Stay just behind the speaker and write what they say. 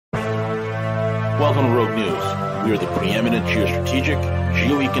Welcome to Rogue News. We are the preeminent geostrategic,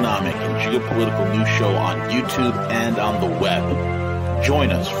 geoeconomic, and geopolitical news show on YouTube and on the web.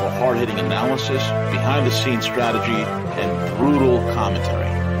 Join us for hard-hitting analysis, behind-the-scenes strategy, and brutal commentary.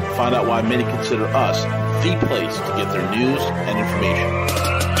 Find out why many consider us the place to get their news and information.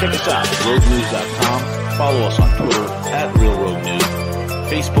 Check us out at roguenews.com. Follow us on Twitter at RealRogueNews,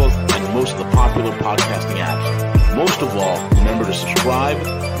 Facebook, and most of the popular podcasting apps. Most of all, remember to subscribe,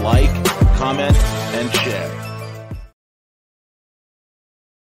 like, comment, and share.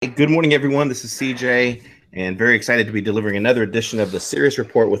 Good morning, everyone. This is CJ, and very excited to be delivering another edition of the Sirius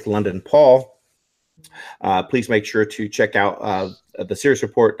Report with London Paul. Please make sure to check out the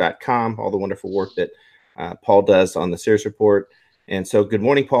SiriusReport.com, all the wonderful work that Paul does on the Sirius Report. And so, good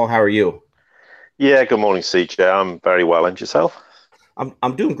morning, Paul. How are you? Yeah, good morning, CJ. I'm very well. And yourself?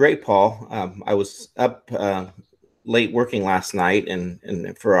 I'm doing great, Paul. I was up late working last night,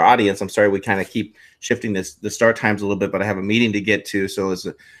 and for our audience, I'm sorry we kind of keep shifting the start times a little bit, but I have a meeting to get to, so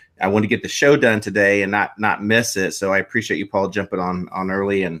I want to get the show done today and not miss it. So I appreciate you, Paul, jumping on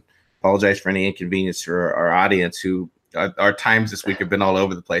early, and apologize for any inconvenience for our audience who our times this week have been all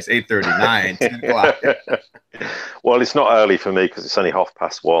over the place. 8:39, 10 o'clock. Well, it's not early for me because it's only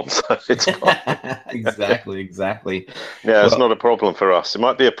 1:30, so it's fine. Exactly. Yeah, it's not a problem for us. It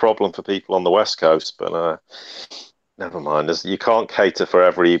might be a problem for people on the West Coast, but never mind. You can't cater for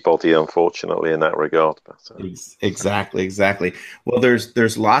everybody, unfortunately, in that regard. But, Exactly. Well,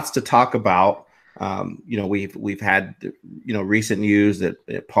 there's lots to talk about. We've had recent news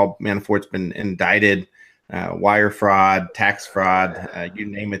that Paul Manafort's been indicted, wire fraud, tax fraud, you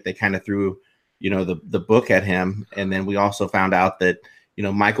name it. They kind of threw the book at him, and then we also found out that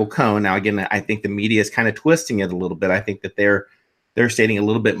Michael Cohen. Now, again, I think the media is kind of twisting it a little bit. I think that they're stating a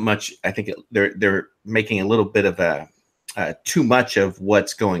little bit much. I think they're making a little bit of too much of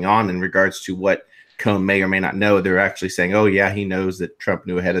what's going on in regards to what Cohen may or may not know. They're actually saying, "Oh yeah, he knows that Trump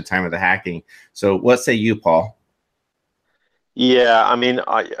knew ahead of time of the hacking." So, what say you, Paul? Yeah, I mean,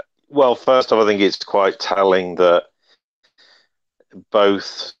 first off, I think it's quite telling that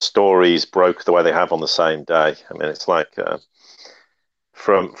both stories broke the way they have on the same day. I mean, it's like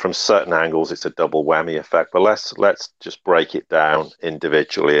from certain angles, it's a double whammy effect. But let's just break it down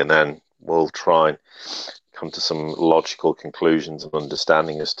individually, and then we'll try and come to some logical conclusions and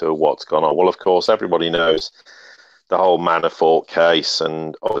understanding as to what's gone on. Well, of course, everybody knows the whole Manafort case,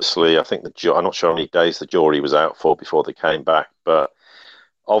 and obviously, I think I'm not sure how many days the jury was out for before they came back, but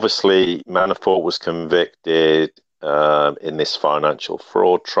obviously, Manafort was convicted in this financial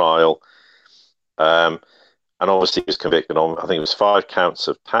fraud trial. And obviously, he was convicted on, I think it was 5 counts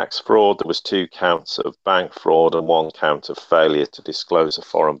of tax fraud. There was 2 counts of bank fraud and 1 count of failure to disclose a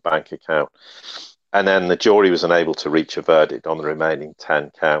foreign bank account. And then the jury was unable to reach a verdict on the remaining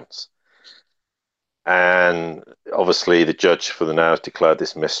 10 counts. And obviously, the judge for the now has declared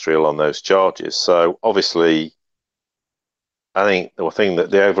this mistrial on those charges. So obviously, I think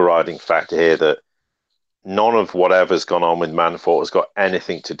the overriding factor here that none of whatever's gone on with Manafort has got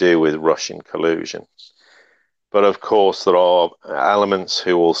anything to do with Russian collusion. But of course, there are elements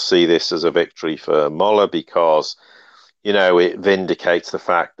who will see this as a victory for Mueller because, it vindicates the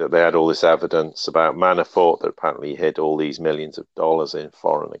fact that they had all this evidence about Manafort that apparently hid all these millions of dollars in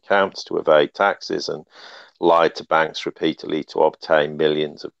foreign accounts to evade taxes and lied to banks repeatedly to obtain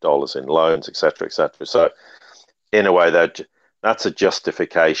millions of dollars in loans, etc., etc. So, in a way, that's a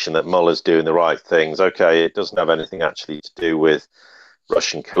justification that Mueller's doing the right things. Okay, it doesn't have anything actually to do with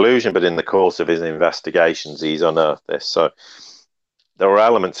Russian collusion, but in the course of his investigations, he's unearthed this. So there are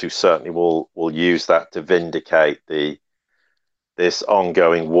elements who certainly will use that to vindicate this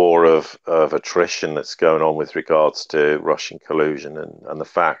ongoing war of attrition that's going on with regards to Russian collusion and the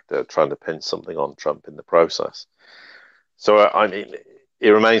fact that trying to pin something on Trump in the process. So, I mean, it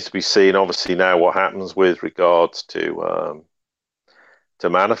remains to be seen, obviously, now what happens with regards to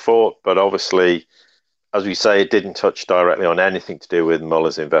Manafort, but obviously, as we say, it didn't touch directly on anything to do with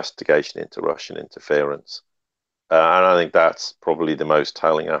Mueller's investigation into Russian interference. And I think that's probably the most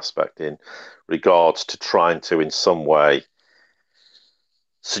telling aspect in regards to trying to, in some way,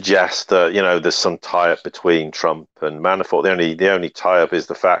 suggest that, there's some tie-up between Trump and Manafort. The only tie-up is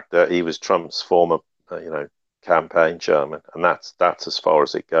the fact that he was Trump's former, campaign chairman, and that's as far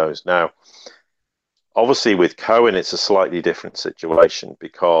as it goes. Now, obviously, with Cohen, it's a slightly different situation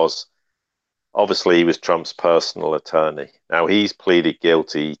because obviously he was Trump's personal attorney. Now, he's pleaded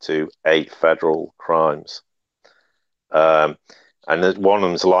guilty to 8 federal crimes. And one of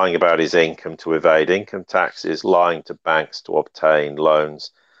them's lying about his income to evade income taxes, lying to banks to obtain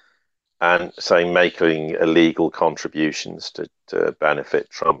loans, and making illegal contributions to benefit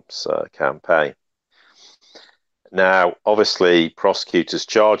Trump's campaign. Now, obviously, prosecutors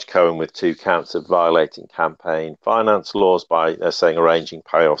charged Cohen with 2 counts of violating campaign finance laws by, they're saying, arranging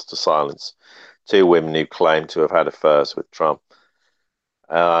payoffs to silence 2 women who claimed to have had affairs with Trump.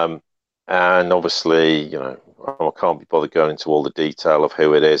 And obviously, I can't be bothered going into all the detail of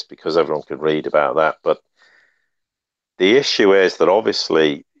who it is because everyone could read about that. But the issue is that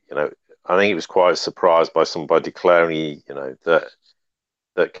obviously, I think he was quite surprised by somebody declaring,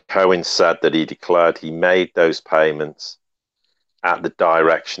 that Cohen said that he declared he made those payments at the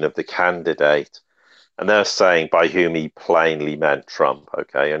direction of the candidate. And they're saying by whom he plainly meant Trump,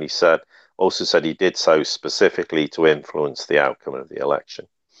 okay? And he also said he did so specifically to influence the outcome of the election.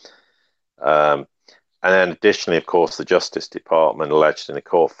 And then additionally, of course, the Justice Department alleged in a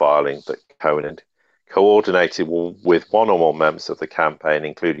court filing that Cohen had coordinated with one or more members of the campaign,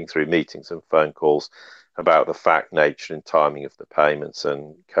 including through meetings and phone calls, about the fact, nature, and timing of the payments,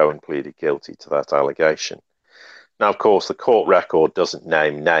 and Cohen pleaded guilty to that allegation. Now, of course, the court record doesn't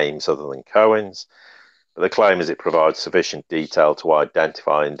name names other than Cohen's, but the claim is it provides sufficient detail to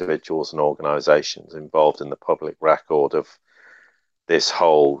identify individuals and organizations involved in the public record of this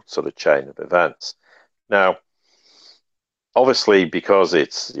whole sort of chain of events. Now, obviously, because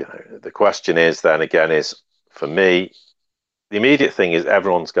it's, the question is then again is, for me, the immediate thing is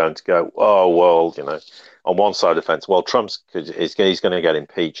everyone's going to go, oh, well, on one side of the fence, well, he's going to get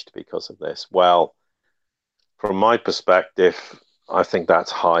impeached because of this. Well, from my perspective, I think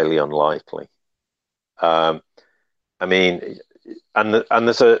that's highly unlikely. I mean, and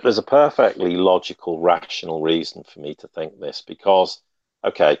there's a perfectly logical, rational reason for me to think this because,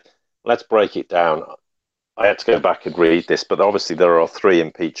 okay, let's break it down. I had to go back and read this, but obviously there are 3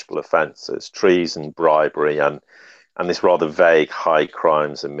 impeachable offences: treason, bribery, and this rather vague high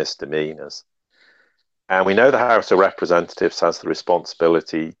crimes and misdemeanors. And we know the House of Representatives has the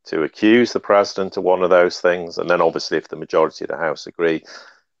responsibility to accuse the president of one of those things. And then obviously, if the majority of the House agree,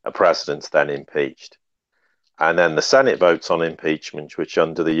 a president's then impeached. And then the Senate votes on impeachment, which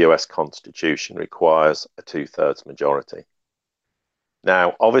under the US Constitution requires a 2/3 majority.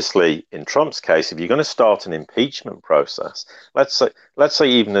 Now, obviously, in Trump's case, if you're going to start an impeachment process, let's say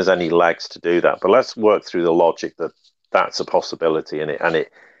even there's any legs to do that, but let's work through the logic that that's a possibility, and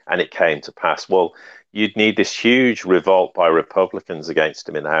it came to pass. Well, you'd need this huge revolt by Republicans against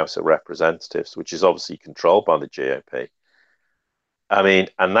him in the House of Representatives, which is obviously controlled by the GOP. I mean,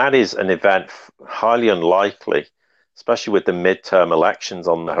 and that is an event highly unlikely, especially with the midterm elections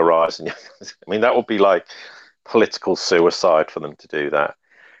on the horizon. I mean, that would be like political suicide for them to do that.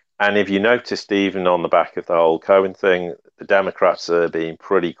 And if you noticed, even on the back of the whole Cohen thing, the Democrats are being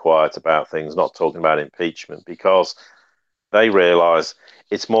pretty quiet about things, not talking about impeachment, because they realize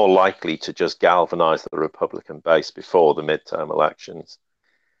it's more likely to just galvanize the Republican base before the midterm elections.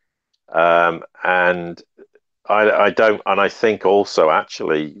 And I think also,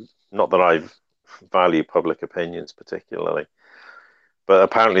 actually, not that I value public opinions particularly, but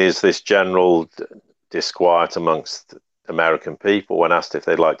apparently there's this general disquiet amongst American people when asked if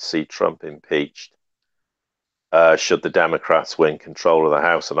they'd like to see Trump impeached should the Democrats win control of the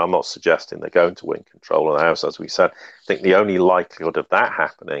House. And I'm not suggesting they're going to win control of the House, as we said. I think the only likelihood of that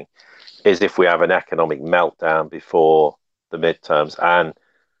happening is if we have an economic meltdown before the midterms. And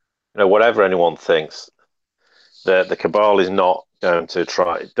whatever anyone thinks, the cabal is not going to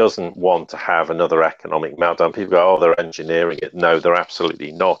try. It doesn't want to have another economic meltdown. People go, oh, they're engineering it. No, they're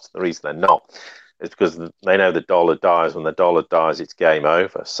absolutely not. The reason they're not is because they know the dollar dies. When the dollar dies, it's game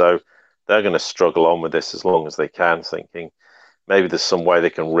over. So they're going to struggle on with this as long as they can, thinking maybe there's some way they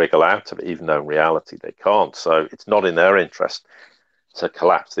can wriggle out of it, even though in reality they can't. So it's not in their interest to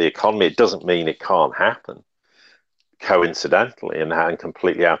collapse the economy. It doesn't mean it can't happen coincidentally and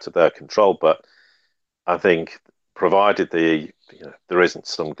completely out of their control. But I think provided there isn't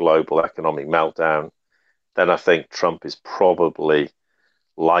some global economic meltdown, then I think Trump is probably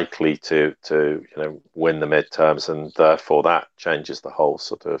likely to win the midterms, and therefore that changes the whole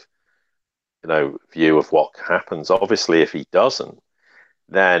sort of view of what happens. Obviously, if he doesn't,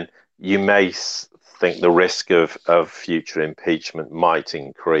 then you may think the risk of future impeachment might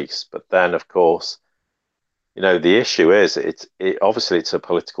increase. But then, of course, the issue is obviously it's a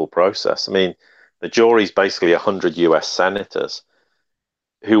political process. I mean, the jury's basically 100 US senators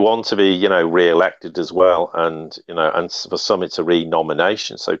who want to be, re-elected as well, and and for some it's a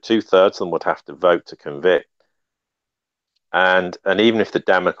re-nomination. So 2/3 of them would have to vote to convict. And even if the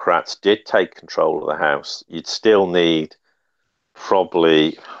Democrats did take control of the House, you'd still need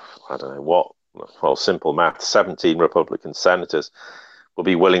probably, I don't know what, well, simple math, 17 Republican senators will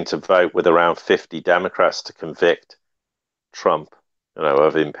be willing to vote with around 50 Democrats to convict Trump.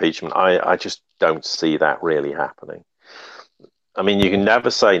 of impeachment. I just don't see that really happening. I mean, you can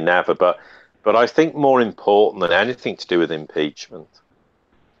never say never, but I think more important than anything to do with impeachment,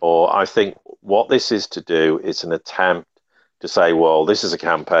 or I think what this is to do is an attempt to say, well, this is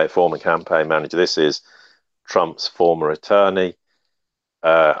a former campaign manager, this is Trump's former attorney,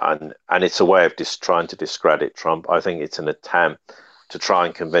 and it's a way of just trying to discredit Trump. I think it's an attempt to try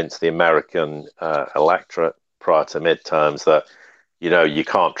and convince the American electorate prior to midterms that you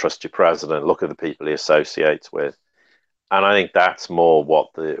can't trust your president. Look at the people he associates with, and I think that's more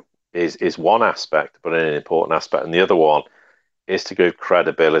what the is one aspect, but an important aspect, and the other one is to give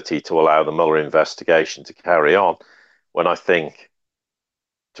credibility to allow the Mueller investigation to carry on. When I think,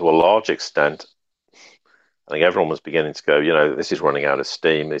 to a large extent, I think everyone was beginning to go, this is running out of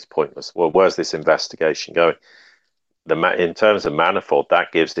steam. It's pointless. Well, where's this investigation going? In terms of Manafort,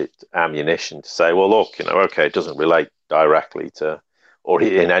 that gives it ammunition to say, well, look, okay, it doesn't relate directly to, or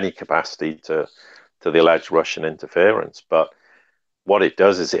in any capacity to the alleged Russian interference. But what it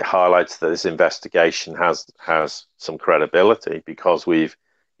does is it highlights that this investigation has some credibility because we've,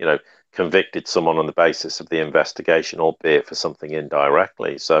 convicted someone on the basis of the investigation, albeit for something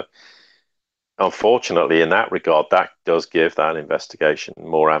indirectly. So unfortunately, in that regard, that does give that investigation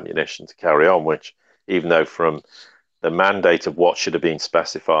more ammunition to carry on, which, even though from the mandate of what should have been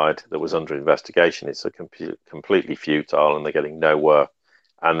specified that was under investigation, it's completely futile, and they're getting nowhere,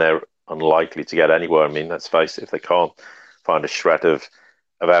 and they're unlikely to get anywhere. I mean, let's face it, if they can't find a shred of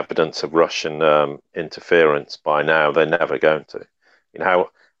evidence of Russian interference by now, they're never going to.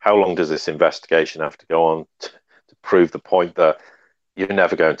 How long does this investigation have to go on to prove the point that you're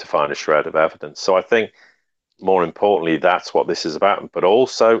never going to find a shred of evidence? So I think, more importantly, that's what this is about. But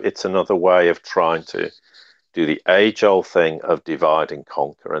also, it's another way of trying to do the age-old thing of divide and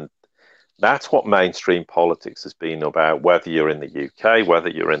conquer. And that's what mainstream politics has been about, whether you're in the UK, whether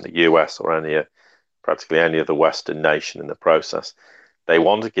you're in the US, or practically any other Western nation in the process. They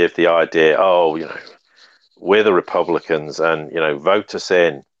want to give the idea, we're the Republicans, and, vote us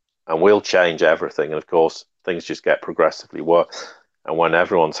in and we'll change everything. And of course, things just get progressively worse. And when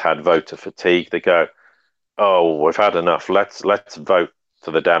everyone's had voter fatigue, they go, oh, we've had enough. Let's vote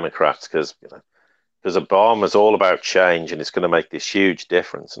for the Democrats because Obama's all about change and it's going to make this huge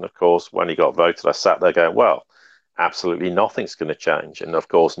difference. And of course, when he got voted, I sat there going, well, absolutely nothing's going to change. And of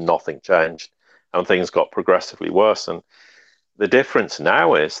course, nothing changed and things got progressively worse. And the difference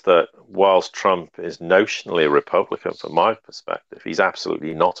now is that whilst Trump is notionally a Republican, from my perspective, he's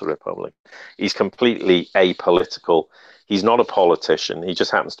absolutely not a Republican. He's completely apolitical. He's not a politician. He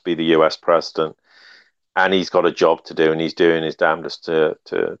just happens to be the US president, and he's got a job to do, and he's doing his damnedest to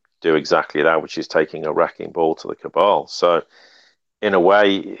do exactly that, which is taking a wrecking ball to the cabal. So in a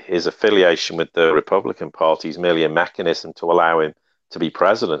way, his affiliation with the Republican Party is merely a mechanism to allow him to be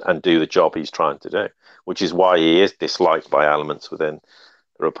president and do the job he's trying to do, which is why he is disliked by elements within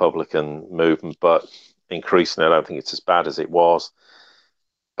the Republican movement. But increasingly, I don't think it's as bad as it was,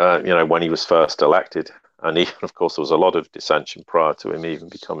 when he was first elected. And even, of course, there was a lot of dissension prior to him even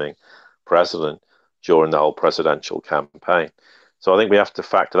becoming president during the whole presidential campaign. So I think we have to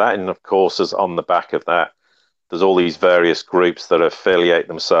factor that in. And of course, as on the back of that, there's all these various groups that affiliate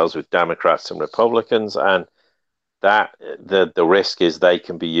themselves with Democrats and Republicans, and that the risk is they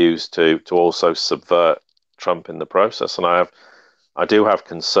can be used to also subvert Trump in the process. And I do have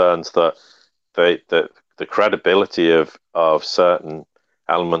concerns that the credibility of certain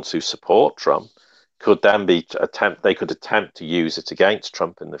elements who support Trump could then they could attempt to use it against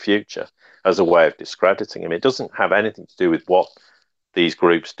Trump in the future as a way of discrediting him. It doesn't have anything to do with what these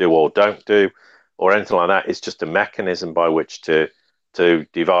groups do or don't do or anything like that. It's just a mechanism by which to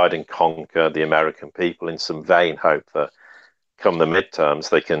divide and conquer the American people in some vain hope that come the midterms,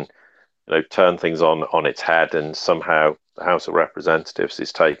 they can, turn things on its head, and somehow the House of Representatives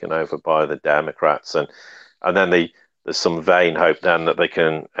is taken over by the Democrats. And then there's some vain hope then that they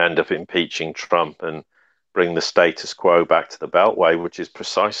can end up impeaching Trump and bring the status quo back to the Beltway, which is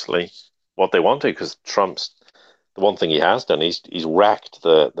precisely what they want to, because Trump's, the one thing he has done, he's wrecked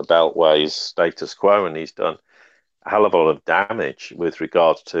the Beltway's status quo, and he's done a hell of a lot of damage with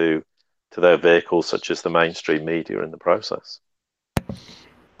regards to their vehicles, such as the mainstream media, in the process.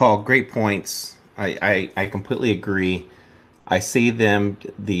 Paul, great points. I completely agree. I see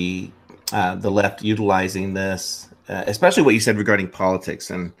the left utilizing this, especially what you said regarding politics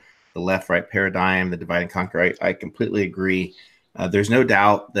and the left-right paradigm, the divide and conquer. I completely agree. There's no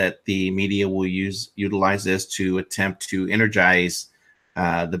doubt that the media will utilize this to attempt to energize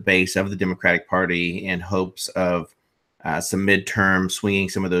the base of the Democratic Party in hopes of some midterm swinging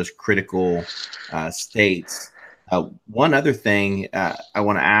some of those critical states. One other thing I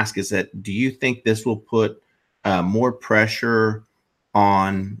want to ask is that do you think this will put more pressure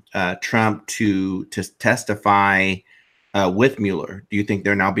on Trump to testify with Mueller? Do you think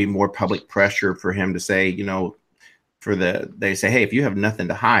there now be more public pressure for him to say, they say, hey, if you have nothing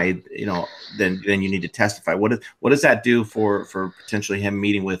to hide, then you need to testify. What does that do for potentially him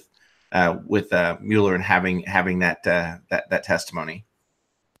meeting with Mueller and having that testimony?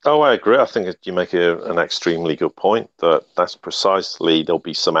 Oh, I agree. I think you make an extremely good point that's precisely there'll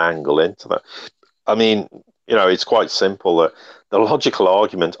be some angle into that. I mean, it's quite simple that the logical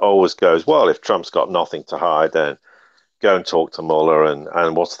argument always goes, well, if Trump's got nothing to hide, then go and talk to Mueller,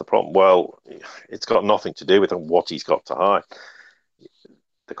 and what's the problem? Well, it's got nothing to do with what he's got to hide.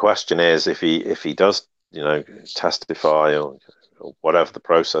 The question is, if he does, testify or whatever the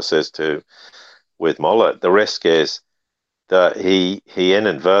process is with Mueller, the risk is that he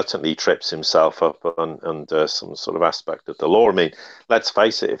inadvertently trips himself up under some sort of aspect of the law. I mean, let's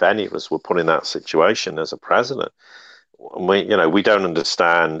face it, if any of us were put in that situation as a president, we don't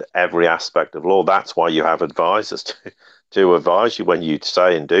understand every aspect of law. That's why you have advisors to advise you when you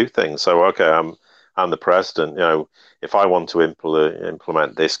say and do things. So, okay, I'm the president. If I want to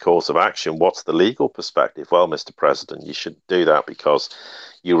implement this course of action, what's the legal perspective? Well, Mr. President, you should do that because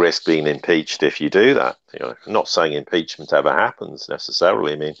you risk being impeached if you do that. I'm not saying impeachment ever happens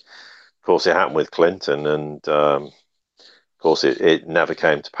necessarily. I mean, of course, it happened with Clinton, and of course, it never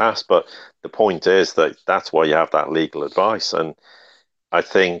came to pass. But the point is that's why you have that legal advice. And I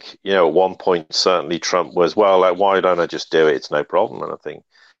think, at one point, certainly Trump was, well, like, why don't I just do it? It's no problem. And I think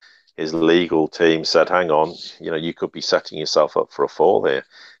his legal team said, hang on, you could be setting yourself up for a fall here.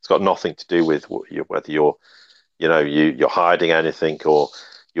 It's got nothing to do with whether you're hiding anything or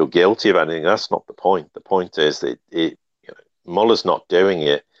you're guilty of anything. That's not the point. The point is that Mueller's not doing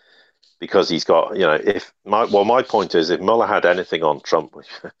it because he's got, my point is if Mueller had anything on Trump,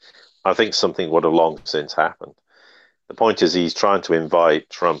 I think something would have long since happened. The point is he's trying to invite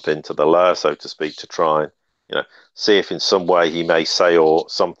Trump into the lair, so to speak, to try and, see if in some way he may say or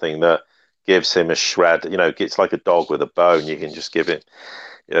something that gives him a shred. It's like a dog with a bone. You can just give it,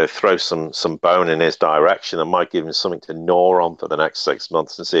 throw some bone in his direction that might give him something to gnaw on for the next 6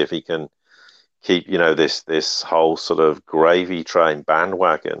 months and see if he can keep, this whole sort of gravy train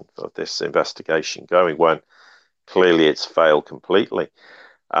bandwagon of this investigation going when clearly it's failed completely.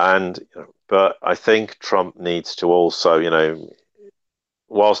 And, but I think Trump needs to also,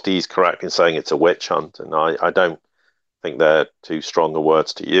 whilst he's correct in saying it's a witch hunt, and I don't think they're too strong a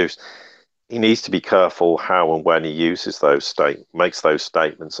words to use, he needs to be careful how and when he uses makes those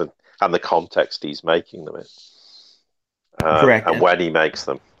statements and the context he's making them in. Correct. And when he makes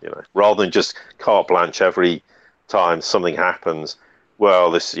them, rather than just carte blanche every time something happens.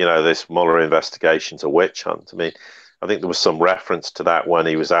 Well, this Mueller investigation's a witch hunt. I mean, I think there was some reference to that when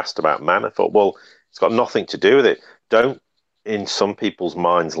he was asked about Manafort. Well, it's got nothing to do with it. Don't, in some people's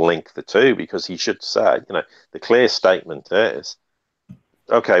minds, link the two, because he should say, the clear statement is,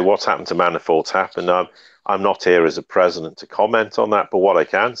 okay, what's happened to Manafort's happened. I'm not here as a president to comment on that, but what I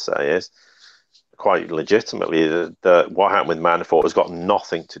can say is, quite legitimately, that what happened with Manafort has got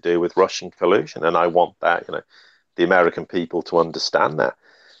nothing to do with Russian collusion, and I want that, the American people to understand that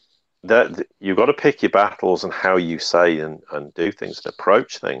you've got to pick your battles and how you say and do things and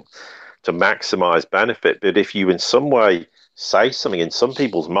approach things to maximize benefit. But if you in some way say something in some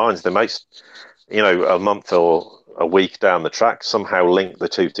people's minds, they might, a month or a week down the track, somehow link the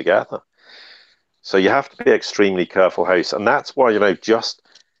two together. So you have to be extremely careful how you say, and that's why,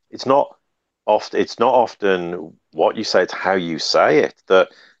 it's not often what you say, it's how you say it that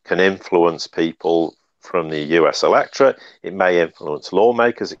can influence people from the US electorate. It may influence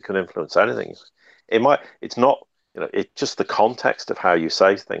lawmakers. It can influence anything. It's not, it's just the context of how you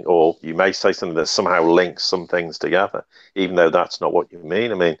say things, or you may say something that somehow links some things together, even though that's not what you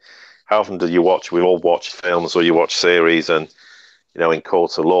mean. I mean, how often do you watch, we all watch films or you watch series and, in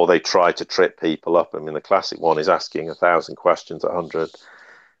courts of law, they try to trip people up. I mean, the classic one is asking 1,000 questions at 100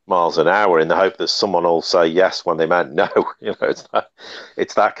 miles an hour in the hope that someone will say yes when they meant no.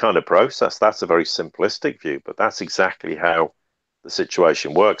 It's that kind of process. That's a very simplistic view, but that's exactly how the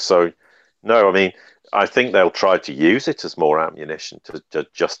situation works. So, no, I mean, I think they'll try to use it as more ammunition to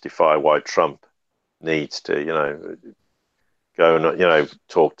justify why Trump needs to, go and,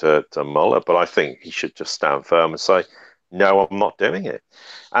 talk to Mueller. But I think he should just stand firm and say, no, I'm not doing it.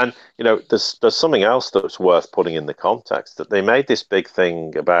 And, there's something else that's worth putting in the context, that they made this big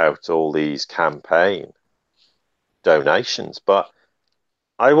thing about all these campaign donations. But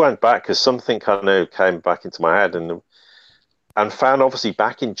I went back because something kind of came back into my head, and and found obviously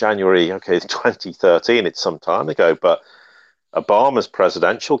back in January, okay, 2013, it's some time ago, but Obama's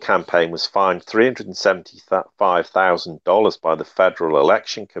presidential campaign was fined $375,000 by the Federal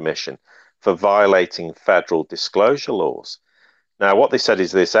Election Commission for violating federal disclosure laws. Now, what they said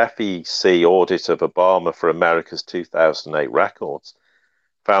is this FEC audit of Obama for America's 2008 records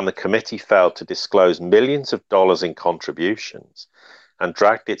found the committee failed to disclose millions of dollars in contributions and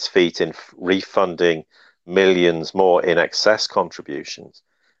dragged its feet in refunding millions more in excess contributions.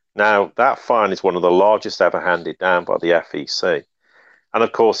 Now, that fine is one of the largest ever handed down by the FEC. And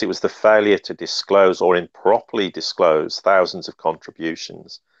of course, it was the failure to disclose or improperly disclose thousands of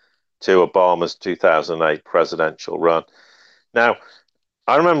contributions to Obama's 2008 presidential run. Now,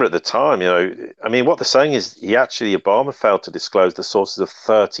 I remember at the time, I mean, what they're saying is Obama failed to disclose the sources of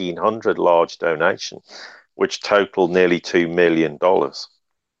 1,300 large donations, which totaled nearly $2 million.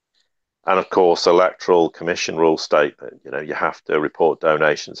 And of course, electoral commission rules state that, you have to report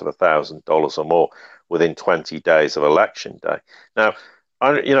donations of $1,000 or more within 20 days of election day. Now,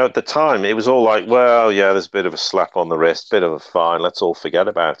 at the time, it was all like, well, yeah, there's a bit of a slap on the wrist, bit of a fine. Let's all forget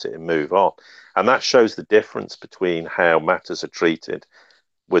about it and move on. And that shows the difference between how matters are treated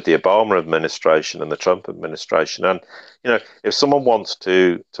with the Obama administration and the Trump administration. And, if someone wants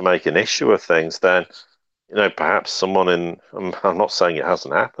to make an issue of things, then, perhaps someone I'm not saying it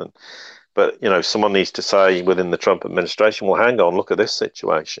hasn't happened, but, someone needs to say within the Trump administration, well, hang on, look at this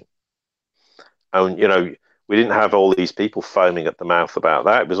situation. And, we didn't have all these people foaming at the mouth about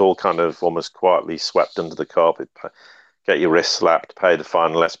that. It was all kind of almost quietly swept under the carpet. Get your wrist slapped, pay the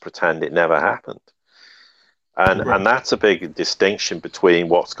fine, let's pretend it never happened. And that's a big distinction between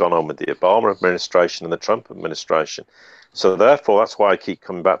what's gone on with the Obama administration and the Trump administration. So therefore, that's why I keep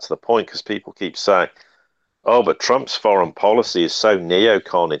coming back to the point, because people keep saying, oh, but Trump's foreign policy is so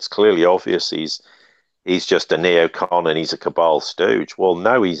neocon, it's clearly obvious he's just a neocon and he's a cabal stooge. Well,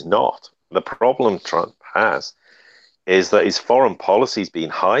 no, he's not. The problem Trump has is that his foreign policy is being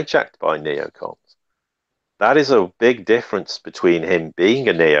hijacked by neocons. That is a big difference between him being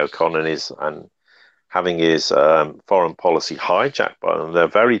a neocon and having his foreign policy hijacked by them. They're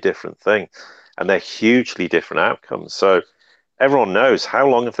very different things, and they're hugely different outcomes. So everyone knows, how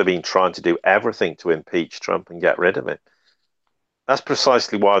long have they been trying to do everything to impeach Trump and get rid of him? That's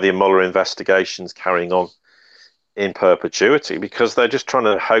precisely why the Mueller investigation's carrying on in perpetuity, because they're just trying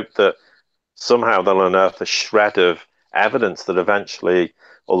to hope that somehow they'll unearth a shred of evidence that eventually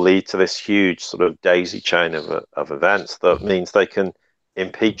will lead to this huge sort of daisy chain of events that means they can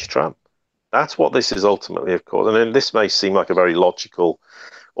impeach Trump. That's what this is ultimately, of course. I mean, this may seem like a very logical,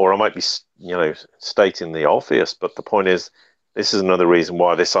 or I might be, stating the obvious, but the point is, this is another reason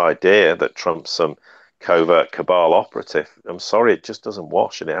why this idea that Trump's some covert cabal operative, I'm sorry, it just doesn't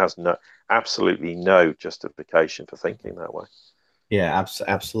wash, and it has absolutely no justification for thinking that way. Yeah,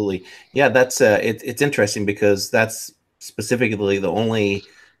 absolutely. Yeah, that's it's interesting, because that's specifically the only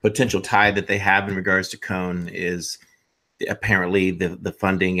potential tie that they have in regards to Cohn is apparently the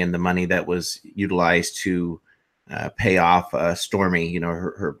funding and the money that was utilized to pay off Stormy,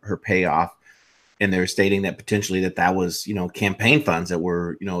 her payoff. And they're stating that potentially that was, campaign funds that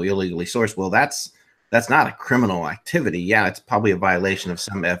were, illegally sourced. Well, that's not a criminal activity. Yeah, it's probably a violation of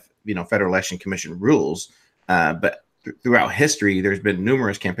some Federal Election Commission rules. But throughout history, there's been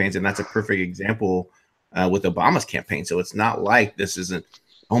numerous campaigns, and that's a perfect example with Obama's campaign. So it's not like this isn't,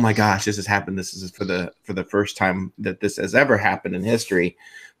 oh my gosh, this has happened. This is for the first time that this has ever happened in history.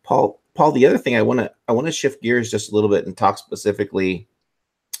 Paul, the other thing I want to shift gears just a little bit and talk specifically,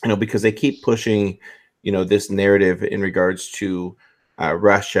 because they keep pushing, this narrative in regards to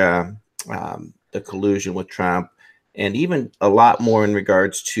Russia, the collusion with Trump, and even a lot more in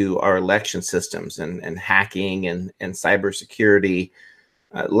regards to our election systems and hacking and cybersecurity.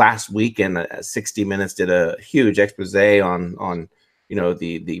 Last weekend, 60 Minutes did a huge expose on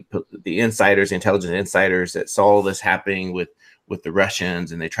the insiders, the intelligence insiders that saw this happening with the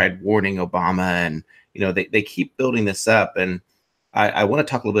Russians, and they tried warning Obama, and they keep building this up. And I want to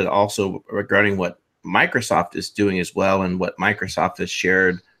talk a little bit also regarding what Microsoft is doing as well, and what Microsoft has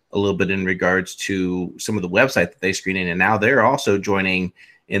shared a little bit in regards to some of the website that they screen in, and now they're also joining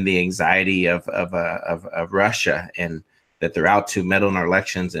in the anxiety of Russia, and that they're out to meddle in our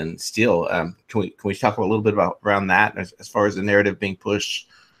elections and steal. Can we talk a little bit about around that as far as the narrative being pushed,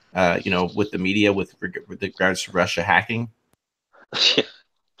 with the media with regards to Russia hacking?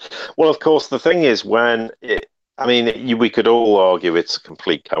 Well, of course, the thing is, we could all argue it's a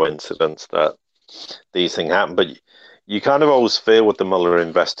complete coincidence that these things happen, but you kind of always feel with the Mueller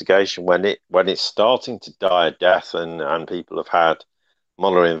investigation when it's starting to die a death, and people have had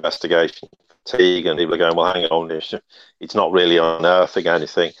Mueller investigation fatigue, and people are going, well, hang on, it's not really unearthing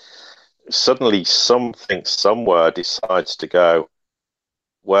anything. Suddenly, something somewhere decides to go,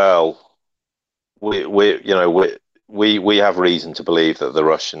 well, we have reason to believe that the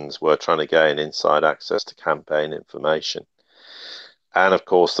Russians were trying to gain inside access to campaign information. And of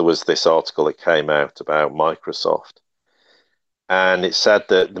course, there was this article that came out about Microsoft. And it said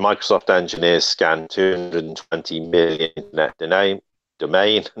that the Microsoft engineers scanned 220 million internet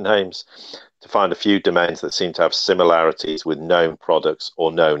domain names to find a few domains that seem to have similarities with known products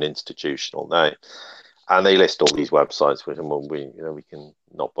or known institutional name. And they list all these websites, which we can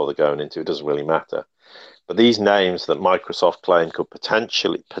not bother going into. It doesn't really matter. But these names that Microsoft claimed could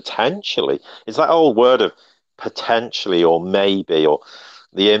potentially, it's that old word of potentially or maybe or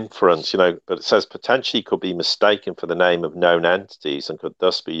the inference, but it says potentially could be mistaken for the name of known entities and could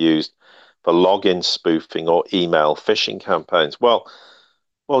thus be used for login spoofing or email phishing campaigns. Well,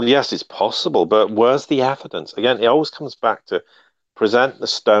 yes, it's possible, but where's the evidence? Again, it always comes back to present the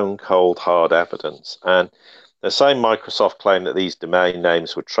stone cold hard evidence. And the same Microsoft claimed that these domain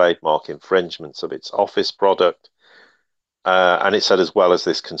names were trademark infringements of its Office product. And it said, as well as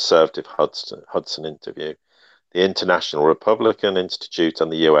this conservative Hudson interview, the International Republican Institute and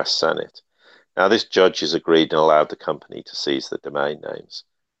the US Senate. Now, this judge has agreed and allowed the company to seize the domain names.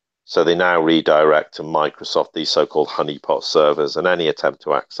 So they now redirect to Microsoft these so-called honeypot servers, and any attempt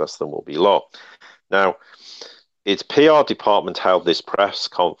to access them will be locked. Now, its PR department held this press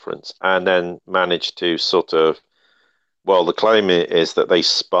conference and then managed to the claim is that they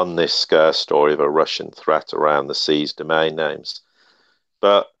spun this scare story of a Russian threat around the seized domain names.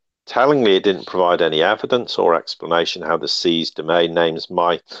 But tellingly, it didn't provide any evidence or explanation how the seized domain names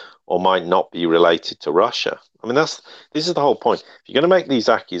might or might not be related to Russia. I mean, this is the whole point. If you're going to make these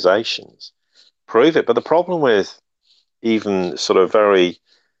accusations, prove it. But the problem with even sort of very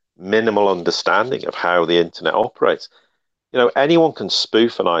minimal understanding of how the internet operates, anyone can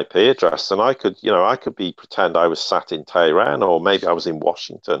spoof an IP address, and I could pretend I was sat in Tehran, or maybe I was in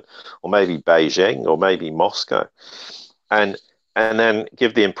Washington, or maybe Beijing, or maybe Moscow, and then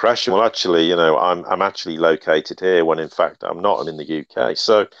give the impression, well, actually, I'm actually located here when in fact I'm not. I'm in the UK.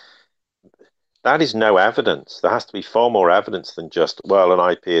 So that is no evidence. There has to be far more evidence than just, well,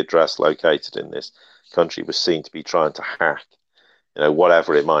 an IP address located in this country was seen to be trying to hack,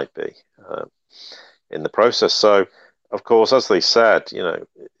 whatever it might be in the process. So, of course, as they said,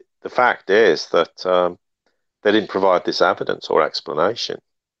 the fact is that they didn't provide this evidence or explanation.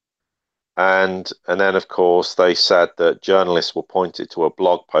 And then, of course, they said that journalists were pointed to a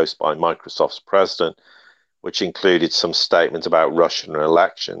blog post by Microsoft's president, which included some statements about Russian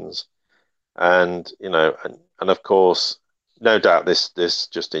elections. And, and of course, no doubt this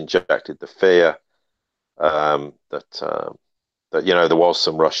just injected the fear that there was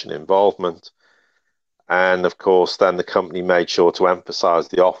some Russian involvement. And of course, then the company made sure to emphasize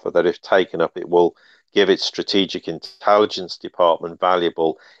the offer that if taken up, it will give its strategic intelligence department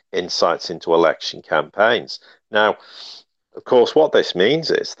valuable insights into election campaigns. Now, of course, what this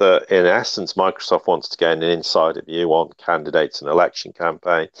means is that in essence, Microsoft wants to gain an insider view on candidates and election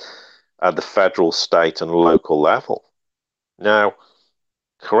campaign at the federal, state, and local level. Now,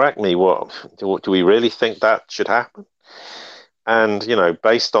 correct me, do we really think that should happen? And,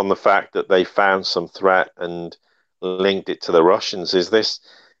 based on the fact that they found some threat and linked it to the Russians, is this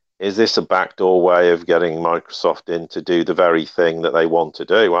a backdoor way of getting Microsoft in to do the very thing that they want to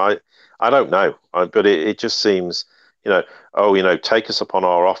do? I don't know, but it just seems, take us upon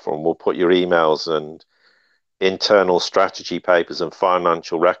our offer and we'll put your emails and internal strategy papers and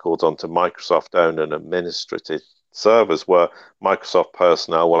financial records onto Microsoft-owned and administrative servers where Microsoft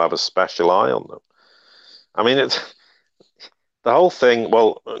personnel will have a special eye on them. I mean, it's the whole thing.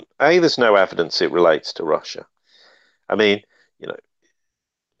 Well, there's no evidence it relates to Russia. I mean,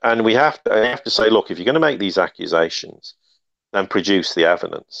 and we have to say, look, if you're going to make these accusations, then produce the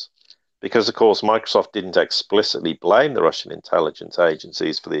evidence. Because, of course, Microsoft didn't explicitly blame the Russian intelligence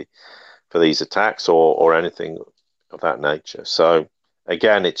agencies for these attacks or anything of that nature. So,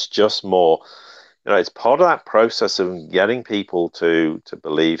 again, it's just more, it's part of that process of getting people to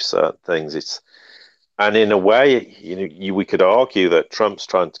believe certain things. And in a way, we could argue that Trump's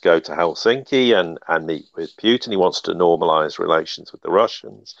trying to go to Helsinki and meet with Putin. He wants to normalize relations with the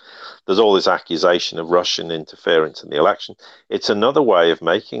Russians. There's all this accusation of Russian interference in the election. It's another way of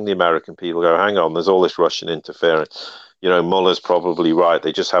making the American people go, hang on, there's all this Russian interference. Mueller's probably right.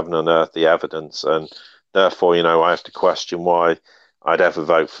 They just haven't unearthed the evidence. And therefore, I have to question why I'd ever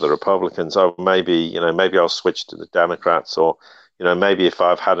vote for the Republicans. Oh, maybe I'll switch to the Democrats, or maybe if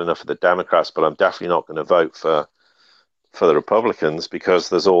I've had enough of the Democrats, but I'm definitely not going to vote for for the Republicans, because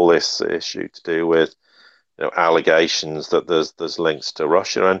there's all this issue to do with allegations that there's links to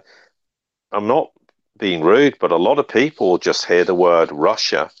Russia. And I'm not being rude, but a lot of people just hear the word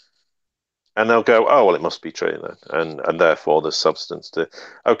Russia and they'll go, oh, well, it must be true then. And therefore there's substance to,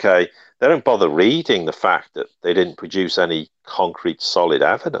 okay, they don't bother reading the fact that they didn't produce any concrete, solid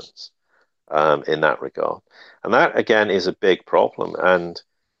evidence in that regard. And that, again, is a big problem. And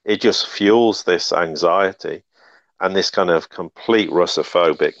it just fuels this anxiety and this kind of complete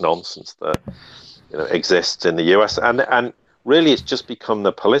Russophobic nonsense that exists in the US. And really, it's just become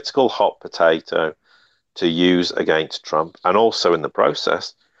the political hot potato to use against Trump, and also in the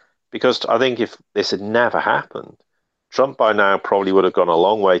process, because I think if this had never happened, Trump by now probably would have gone a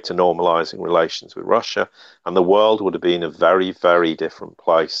long way to normalizing relations with Russia, and the world would have been a very, very different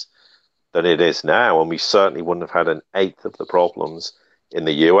place than it is now. And we certainly wouldn't have had an eighth of the problems in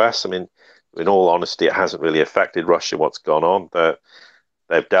the US. I mean, in all honesty, it hasn't really affected Russia what's gone on.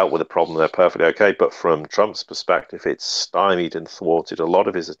 They've dealt with the problem, they're perfectly okay. But from Trump's perspective, it's stymied and thwarted a lot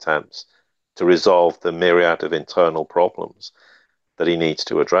of his attempts to resolve the myriad of internal problems that he needs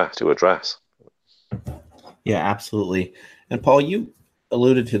to address. Yeah, absolutely. And Paul, you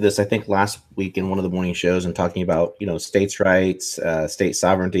alluded to this, I think, last week in one of the morning shows, and talking about, states' rights, state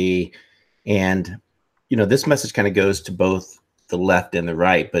sovereignty. And, this message kind of goes to both the left and the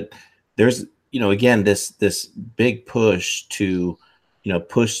right. But there's, again, this big push to,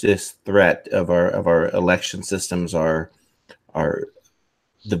 push this threat of our election systems, the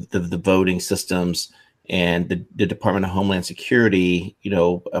voting systems, and the Department of Homeland Security,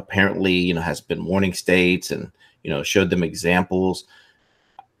 apparently, has been warning states and, showed them examples.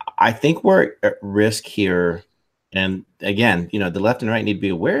 I think we're at risk here. And again, the left and right need to be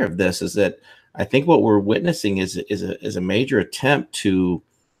aware of this, is that I think what we're witnessing is a major attempt to,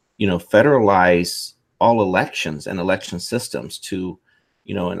 federalize all elections and election systems to,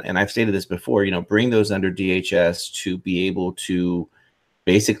 and I've stated this before, bring those under DHS to be able to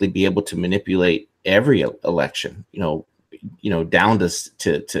basically be able to manipulate every election, down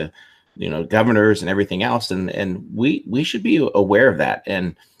to governors and everything else. And we should be aware of that.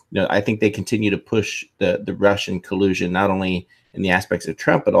 And, I think they continue to push the Russian collusion, not only in the aspects of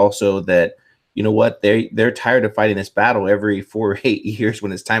Trump, but also that, they're tired of fighting this battle every 4 or 8 years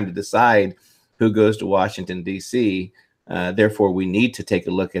when it's time to decide who goes to Washington, D.C. Therefore, we need to take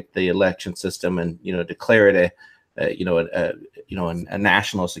a look at the election system and, declare it a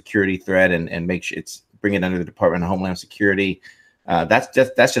national security threat, and make sure bring it under the Department of Homeland Security.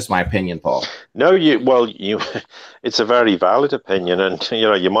 That's just my opinion, Paul. No, it's a very valid opinion, and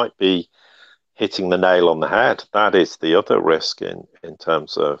you might be hitting the nail on the head. That is the other risk in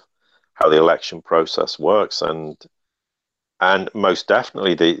terms of how the election process works, and most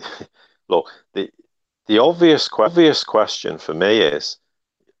definitely the obvious question for me is,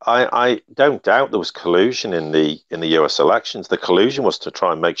 I don't doubt there was collusion in the US elections. The collusion was to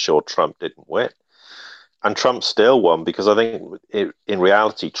try and make sure Trump didn't win. And Trump still won, because I think in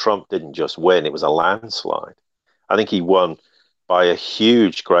reality, Trump didn't just win, it was a landslide. I think he won by a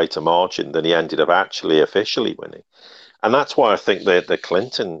huge greater margin than he ended up actually officially winning. And that's why I think the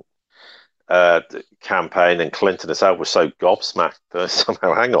Clinton campaign and Clinton herself was so gobsmacked that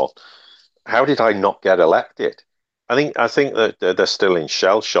somehow, hang on, how did I not get elected? I think that they're still in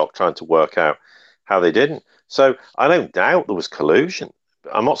shell shock trying to work out how they didn't. So I don't doubt there was collusion.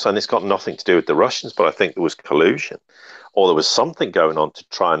 I'm not saying it's got nothing to do with the Russians, but I think there was collusion, or there was something going on to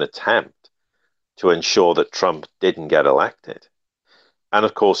try and attempt to ensure that Trump didn't get elected. And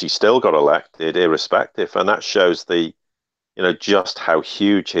of course, he still got elected irrespective. And that shows just how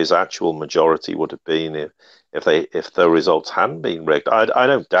huge his actual majority would have been if the results hadn't been rigged. I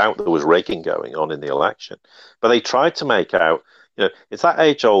don't doubt there was rigging going on in the election, but they tried to make out, it's that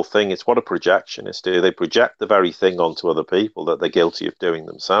age-old thing. It's what a projectionist do. They project the very thing onto other people that they're guilty of doing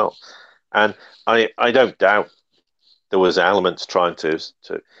themselves. And I don't doubt there was elements trying to.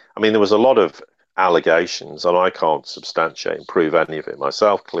 I mean, there was a lot of allegations, and I can't substantiate and prove any of it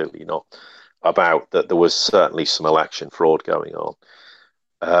myself. Clearly not. About that, there was certainly some election fraud going on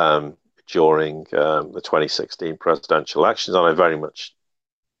during the 2016 presidential elections, and I very much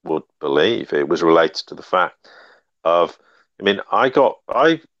would believe it was related to the fact of, I mean,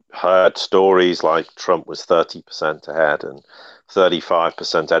 I heard stories like Trump was 30% ahead and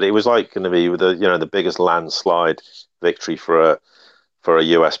 35% ahead. It was like going to be the biggest landslide victory for a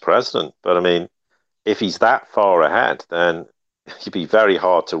US president. But I mean, if he's that far ahead, then it'd be very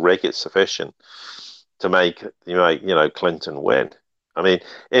hard to rig it sufficient to make Clinton win. I mean,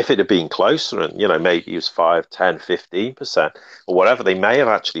 if it had been closer and, maybe it was 5, 10, 15% or whatever, they may have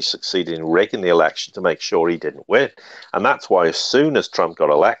actually succeeded in rigging the election to make sure he didn't win. And that's why as soon as Trump got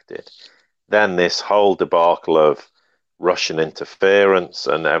elected, then this whole debacle of Russian interference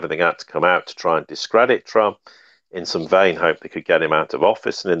and everything had to come out to try and discredit Trump in some vain hope they could get him out of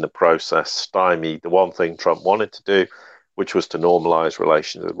office and in the process stymie the one thing Trump wanted to do, which was to normalize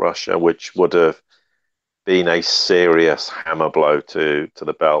relations with Russia, which would have been a serious hammer blow to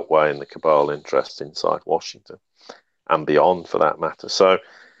the Beltway and the cabal interests inside Washington and beyond, for that matter. So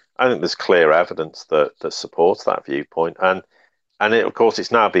I think there's clear evidence that supports that viewpoint, and of course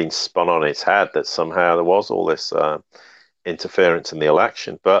it's now been spun on its head that somehow there was all this interference in the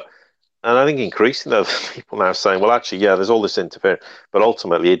election, and I think increasingly there's people now saying, well, actually, yeah, there's all this interference, but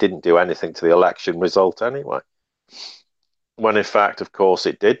ultimately it didn't do anything to the election result anyway. When in fact, of course,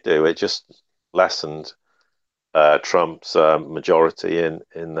 it did do. It just lessened Trump's majority in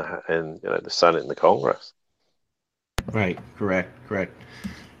the Senate and the Congress. Right. Correct.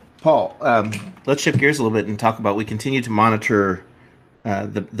 Paul, let's shift gears a little bit and talk about. We continue to monitor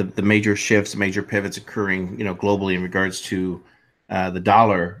the major shifts, major pivots occurring, globally in regards to the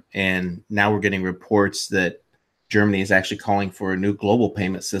dollar, and now we're getting reports that Germany is actually calling for a new global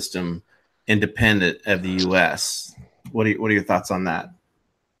payment system independent of the U.S. What are your thoughts on that?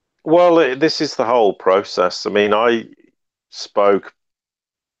 Well, this is the whole process. I mean, I'm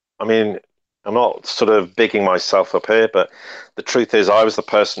not sort of bigging myself up here, but the truth is I was the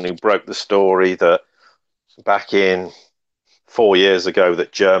person who broke the story that back in 4 years ago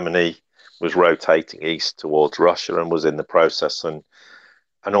that Germany was rotating east towards Russia and was in the process, and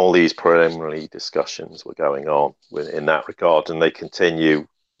all these preliminary discussions were going on in that regard, and they continue.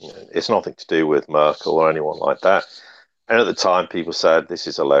 It's nothing to do with Merkel or anyone like that. And at the time, people said, this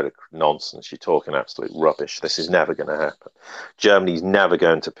is a load of nonsense. You're talking absolute rubbish. This is never going to happen. Germany's never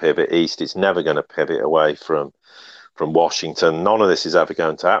going to pivot east. It's never going to pivot away from Washington. None of this is ever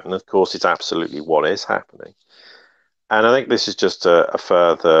going to happen. Of course, it's absolutely what is happening. And I think this is just a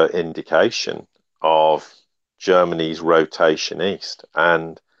further indication of Germany's rotation east.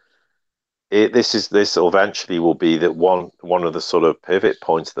 And this eventually will be that one of the sort of pivot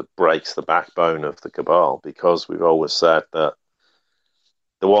points that breaks the backbone of the cabal, because we've always said that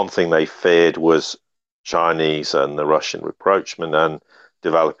the one thing they feared was Chinese and the Russian rapprochement and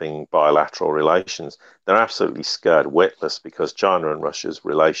developing bilateral relations. They're absolutely scared witless because China and Russia's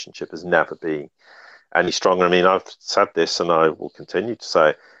relationship has never been any stronger. I mean, I've said this and I will continue to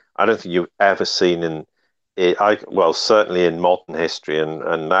say, I don't think you've ever seen certainly in modern history,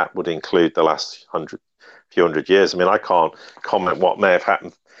 and that would include the last few hundred years. I mean, I can't comment what may have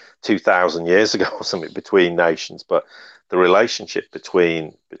happened 2,000 years ago or something between nations, but the relationship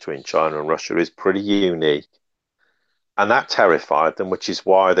between China and Russia is pretty unique, and that terrified them, which is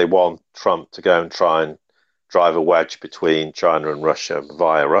why they want Trump to go and try and drive a wedge between China and Russia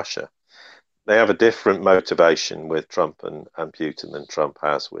via Russia. They have a different motivation with Trump and Putin than Trump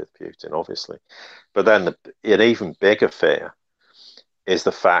has with Putin, obviously. But then an even bigger fear is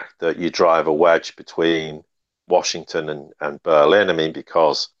the fact that you drive a wedge between Washington and Berlin. I mean,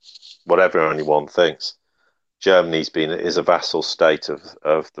 because whatever anyone thinks, Germany is a vassal state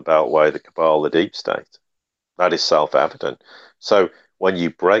of the Beltway, the cabal, the deep state. That is self-evident. So when you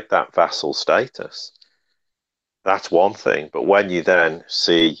break that vassal status, that's one thing. But when you then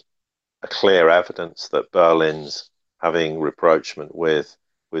see a clear evidence that Berlin's having rapprochement with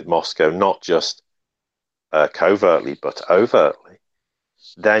Moscow, not just covertly but overtly,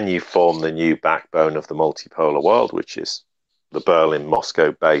 then you form the new backbone of the multipolar world, which is the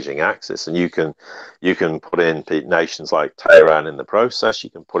Berlin-Moscow-Beijing axis. And you can put in nations like Tehran in the process.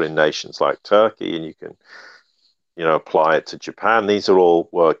 You can put in nations like Turkey, and you can apply it to Japan. These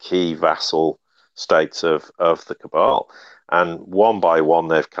were key vassal states of the cabal. And one by one,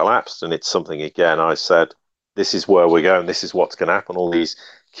 they've collapsed. And it's something, again, I said, this is where we're going. This is what's going to happen. All these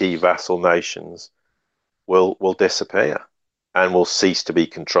key vassal nations will disappear and will cease to be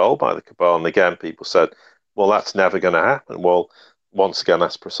controlled by the cabal. And again, people said, well, that's never going to happen. Well, once again,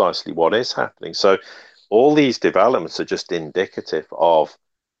 that's precisely what is happening. So all these developments are just indicative of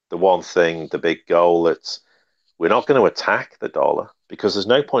the one thing, the big goal, that's we're not going to attack the dollar, because there's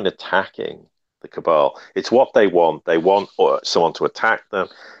no point attacking the cabal. It's what they want. They want someone to attack them.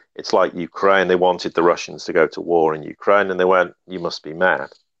 It's like Ukraine. They wanted the Russians to go to war in Ukraine, and they went, you must be mad.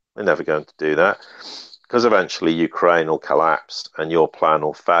 They're never going to do that, because eventually Ukraine will collapse and your plan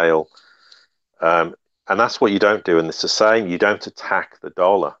will fail. And that's what you don't do. And it's the same. You don't attack the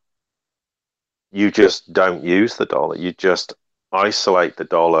dollar. You just don't use the dollar. You just isolate the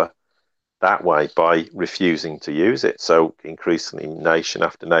dollar that way by refusing to use it. So increasingly nation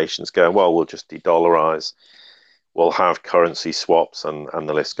after nation's going, well, we'll just de-dollarize, we'll have currency swaps, and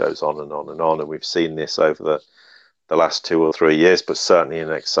the list goes on and on and on. And we've seen this over the last 2 or 3 years, but certainly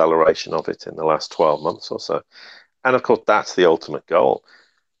an acceleration of it in the last 12 months or so. And of course, that's the ultimate goal.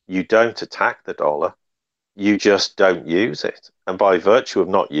 You don't attack the dollar, you just don't use it. And by virtue of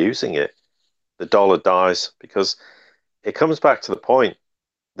not using it, the dollar dies, because it comes back to the point,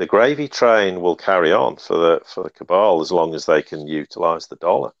 the gravy train will carry on for the cabal as long as they can utilize the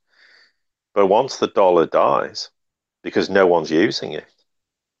dollar. But once the dollar dies, because no one's using it,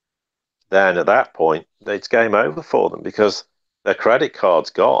 then at that point, it's game over for them, because their credit card's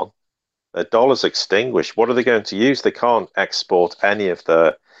gone, their dollar's extinguished. What are they going to use? They can't export any of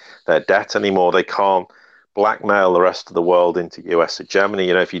their debt anymore. They can't blackmail the rest of the world into US hegemony.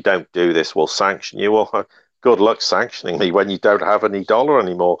 You know, if you don't do this, we'll sanction you. Well, good luck sanctioning me when you don't have any dollar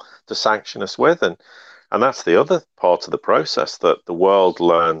anymore to sanction us with. And that's the other part of the process that the world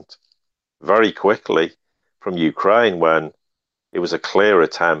learned very quickly from Ukraine, when it was a clear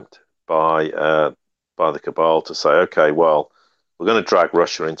attempt by the cabal to say, okay, well, we're going to drag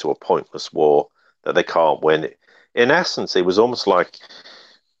Russia into a pointless war that they can't win. In essence, it was almost like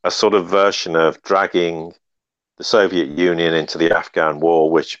a sort of version of dragging the Soviet Union into the Afghan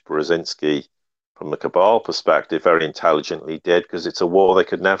war, which Brzezinski, from the cabal perspective, very intelligently did, because it's a war they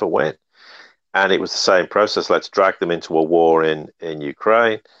could never win. And it was the same process. Let's drag them into a war in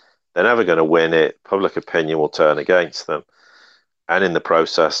Ukraine. They're never going to win it. Public opinion will turn against them. And in the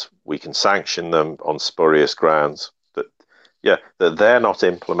process, we can sanction them on spurious grounds that they're not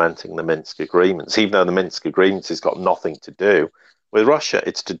implementing the Minsk agreements, even though the Minsk agreements has got nothing to do with Russia.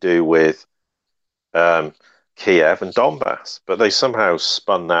 It's to do with Kiev and Donbass. But they somehow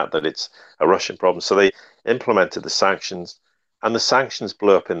spun that it's a Russian problem. So they implemented the sanctions, and the sanctions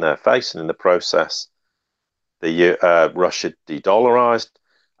blew up in their face. And in the process, Russia de-dollarized.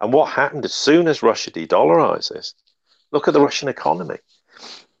 And what happened as soon as Russia de-dollarizes? Look at the Russian economy.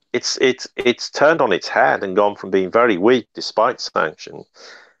 It's turned on its head and gone from being very weak despite sanctions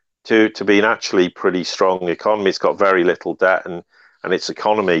to being actually pretty strong economy. It's got very little debt, and its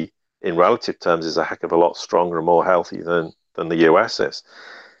economy in relative terms is a heck of a lot stronger and more healthy than the US is.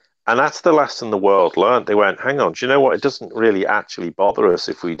 And that's the lesson the world learned. They went, hang on, do you know what? It doesn't really actually bother us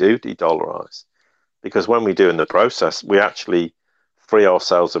if we do de-dollarize, because when we do in the process, we actually free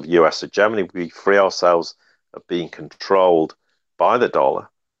ourselves of US hegemony. We free ourselves of being controlled by the dollar.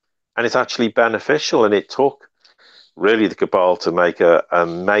 And it's actually beneficial. And it took really the cabal to make a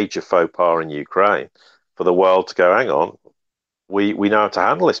major faux pas in Ukraine for the world to go, hang on, we know how to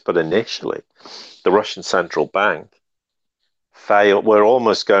handle this. But initially, the Russian central bank failed. We're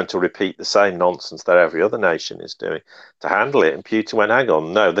almost going to repeat the same nonsense that every other nation is doing to handle it. And Putin went, hang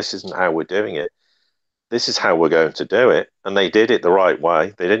on, no, this isn't how we're doing it. This is how we're going to do it. And they did it the right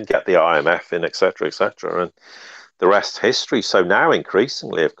way. They didn't get the IMF in, etc., etc. And the rest history. So now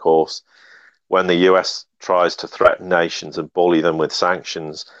increasingly, of course, when the US tries to threaten nations and bully them with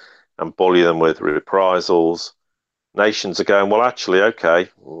sanctions and bully them with reprisals, nations are going, well, actually, okay,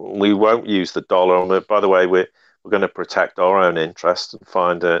 we won't use the dollar. And by the way, we're going to protect our own interests and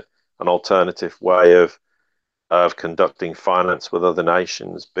find an alternative way of conducting finance with other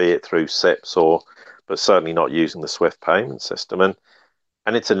nations, be it through SIPs but certainly not using the SWIFT payment system. And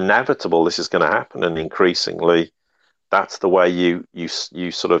it's inevitable this is going to happen. And increasingly, that's the way you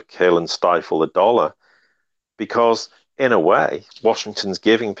sort of kill and stifle the dollar, because in a way, Washington's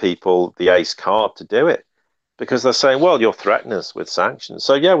giving people the ace card to do it, because they're saying, well, you're threatening us with sanctions.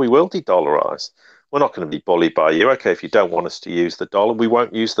 So yeah, we will de-dollarize. We're not going to be bullied by you. Okay, if you don't want us to use the dollar, we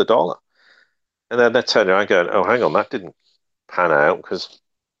won't use the dollar. And then they're turning around going, oh, hang on, that didn't pan out, because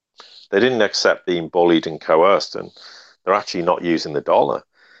they didn't accept being bullied and coerced, and they're actually not using the dollar.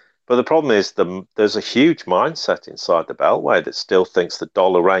 But the problem is there's a huge mindset inside the Beltway that still thinks the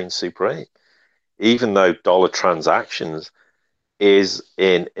dollar reigns supreme, even though dollar transactions is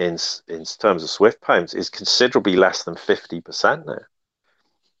in terms of SWIFT payments is considerably less than 50% now.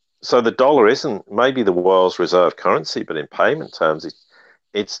 So the dollar isn't maybe the world's reserve currency, but in payment terms,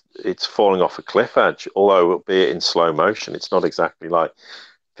 it's falling off a cliff edge. Although be it in slow motion, it's not exactly like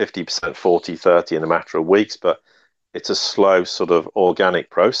 50%, 40, 30 in a matter of weeks, but it's a slow sort of organic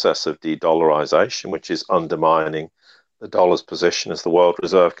process of de-dollarization, which is undermining the dollar's position as the world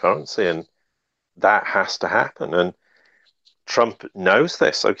reserve currency. And that has to happen. And Trump knows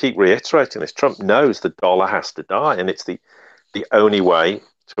this. So I keep reiterating this. Trump knows the dollar has to die. And it's the only way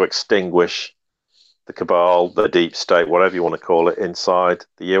to extinguish the cabal, the deep state, whatever you want to call it, inside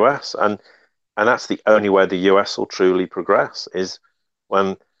the US. And that's the only way the US will truly progress, is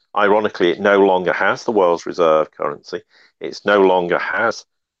when Ironically, it no longer has the world's reserve currency. It's no longer has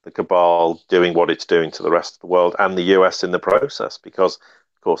the cabal doing what it's doing to the rest of the world and the US in the process, because,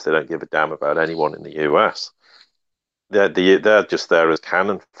 of course, they don't give a damn about anyone in the US. They're just there as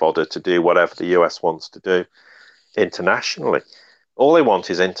cannon fodder to do whatever the US wants to do internationally. All they want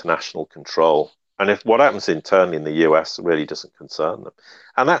is international control. And if what happens internally in the US really doesn't concern them.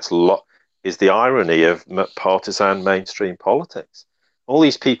 And is the irony of partisan mainstream politics. All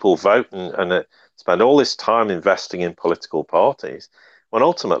these people vote and spend all this time investing in political parties when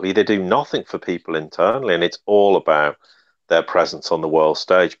ultimately they do nothing for people internally. And it's all about their presence on the world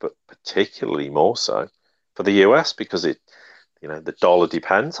stage, but particularly more so for the US because the dollar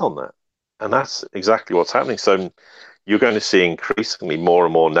depends on that. And that's exactly what's happening. So you're going to see increasingly more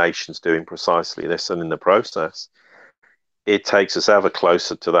and more nations doing precisely this. And in the process, it takes us ever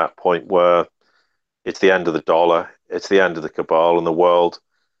closer to that point where it's the end of the dollar, it's the end of the cabal, and the world,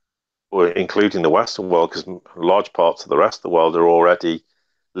 including the Western world, because large parts of the rest of the world are already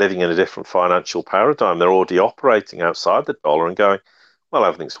living in a different financial paradigm. They're already operating outside the dollar and going, well,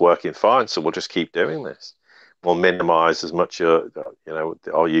 everything's working fine, so we'll just keep doing this. We'll minimize as much,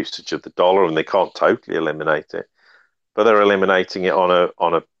 our usage of the dollar, and they can't totally eliminate it, but they're eliminating it on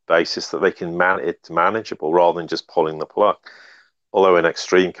a basis that they can it's manageable rather than just pulling the plug. Although in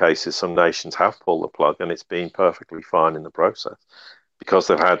extreme cases, some nations have pulled the plug, and it's been perfectly fine in the process because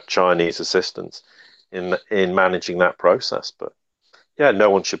they've had Chinese assistance in managing that process. But yeah, no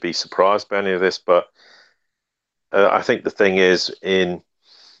one should be surprised by any of this. But I think the thing is, in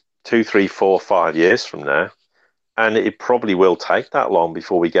 2, 3, 4, 5 years from now, and it probably will take that long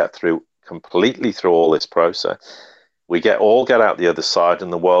before we get completely through all this process. We all get out the other side,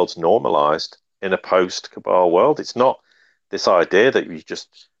 and the world's normalized in a post-cabal world. It's not this idea that you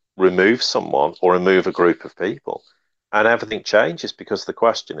just remove someone or remove a group of people and everything changes, because the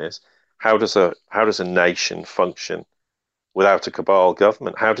question is, how does a nation function without a cabal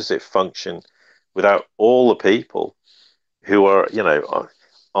government? How does it function without all the people who are,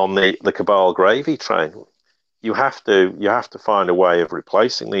 on the cabal gravy train? You have to find a way of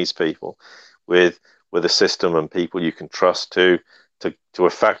replacing these people with a system and people you can trust to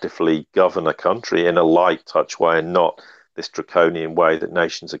effectively govern a country in a light touch way, and not this draconian way that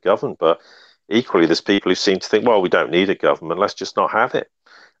nations are governed. But equally, there's people who seem to think, well, we don't need a government, let's just not have it.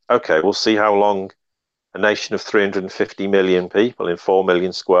 Okay, we'll see how long a nation of 350 million people in 4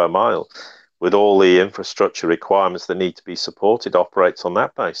 million square miles, with all the infrastructure requirements that need to be supported, operates on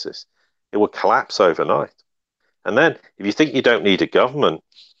that basis. It will collapse overnight. And then, if you think you don't need a government,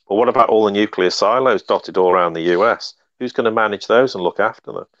 well, what about all the nuclear silos dotted all around the US? Who's going to manage those and look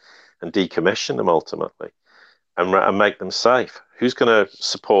after them and decommission them ultimately and make them safe? Who's going to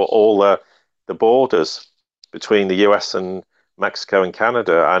support all the borders between the US and Mexico and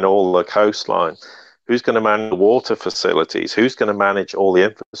Canada and all the coastline? Who's going to manage the water facilities? Who's going to manage all the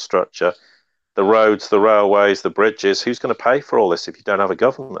infrastructure, the roads, the railways, the bridges? Who's going to pay for all this if you don't have a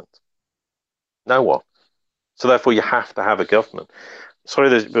government? No one. So therefore, you have to have a government.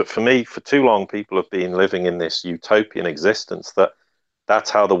 Sorry, but for me, for too long, people have been living in this utopian existence that's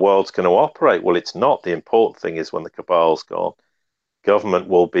how the world's going to operate. Well, it's not. The important thing is when the cabal's gone, government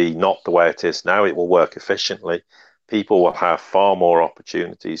will be not the way it is now. It will work efficiently. People will have far more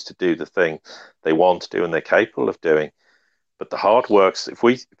opportunities to do the thing they want to do and they're capable of doing. But the hard works, if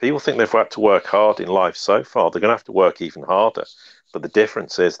people think they've had to work hard in life so far, they're going to have to work even harder. But the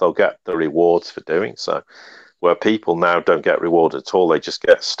difference is they'll get the rewards for doing so, where people now don't get rewarded at all. They just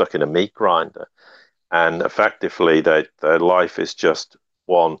get stuck in a meat grinder. And effectively, their life is just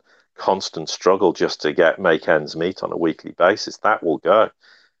one constant struggle just to make ends meet on a weekly basis. That will go.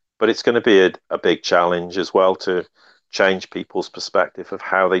 But it's going to be a big challenge as well to change people's perspective of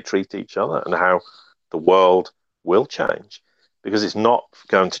how they treat each other and how the world will change, because it's not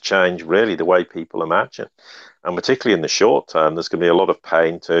going to change really the way people imagine. And particularly in the short term, there's going to be a lot of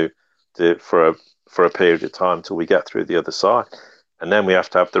pain for a period of time till we get through the other side. And then we have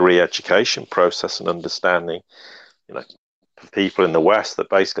to have the re-education process and understanding, for people in the West, that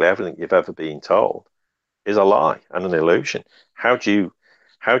basically everything you've ever been told is a lie and an illusion. How do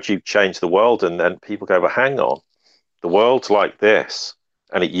you change the world? And then people go, but hang on, the world's like this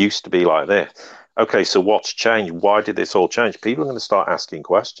and it used to be like this. Okay, so what's changed? Why did this all change? People are going to start asking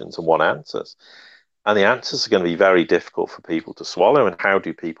questions and want answers. And the answers are going to be very difficult for people to swallow. And how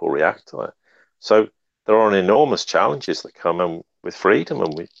do people react to it? So there are enormous challenges that come in with freedom.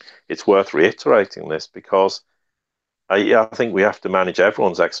 And it's worth reiterating this, because I think we have to manage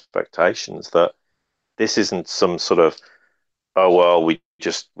everyone's expectations that this isn't some sort of, oh, well, we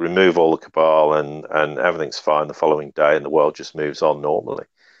just remove all the cabal and everything's fine the following day and the world just moves on normally.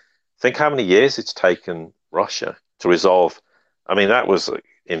 Think how many years it's taken Russia to resolve. I mean, that was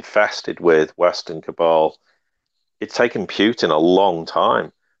infested with Western cabal. It's taken Putin a long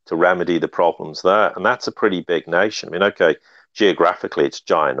time to remedy the problems there. And that's a pretty big nation. I mean, okay, geographically, it's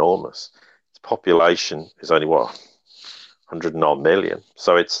ginormous. Its population is only, what, 100 and odd million.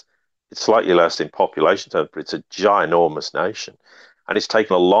 So it's slightly less in population terms, but it's a ginormous nation. And it's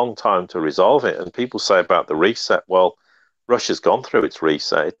taken a long time to resolve it. And people say about the reset, well, Russia's gone through its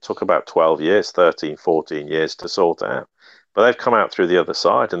reset. It took about 12 years, 13, 14 years to sort out. But they've come out through the other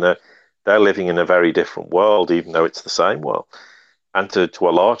side, and they're living in a very different world, even though it's the same world. And to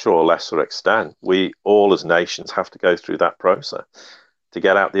a larger or lesser extent, we all as nations have to go through that process to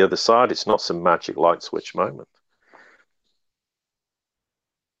get out the other side. It's not some magic light switch moment.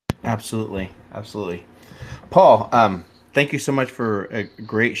 Absolutely, absolutely. Paul, thank you so much for a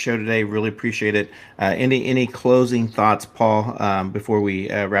great show today. Really appreciate it. Any closing thoughts, Paul, before we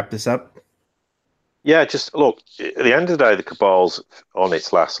wrap this up? Yeah, just look, at the end of the day, the cabal's on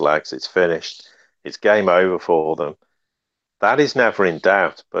its last legs. It's finished. It's game over for them. That is never in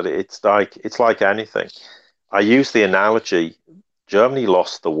doubt, but it's like anything. I use the analogy, Germany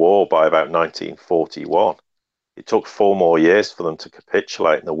lost the war by about 1941. It took 4 more years for them to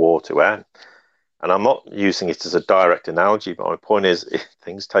capitulate and the war to end. And I'm not using it as a direct analogy, but my point is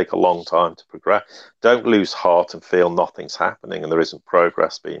things take a long time to progress. Don't lose heart and feel nothing's happening and there isn't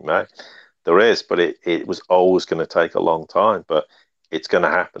progress being made. There is, but it was always going to take a long time, but it's going to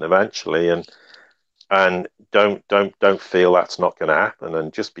happen eventually. And don't feel that's not going to happen.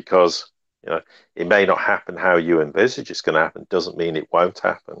 And just because it may not happen how you envisage it's going to happen doesn't mean it won't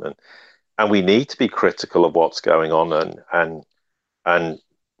happen. And we need to be critical of what's going on, and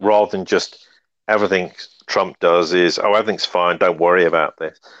rather than just everything Trump does is, oh, everything's fine, don't worry about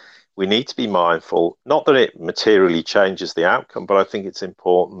this. We need to be mindful, not that it materially changes the outcome, but I think it's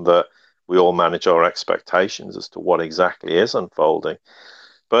important that we all manage our expectations as to what exactly is unfolding.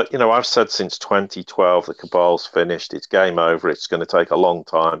 But, I've said since 2012, the cabal's finished, it's game over, it's going to take a long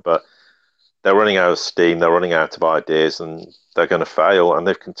time, but they're running out of steam, they're running out of ideas, and they're going to fail, and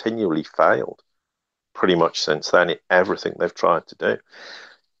they've continually failed pretty much since then in everything they've tried to do,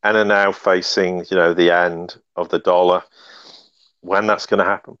 and are now facing, the end of the dollar. When that's going to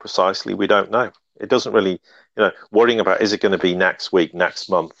happen precisely, we don't know. It doesn't really, worrying about is it going to be next week, next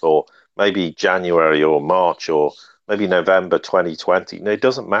month, or maybe January or March or maybe November 2020. No, it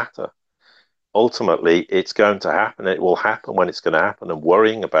doesn't matter. Ultimately, it's going to happen. It will happen when it's going to happen, and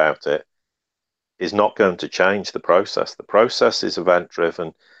worrying about it is not going to change the process. The process is event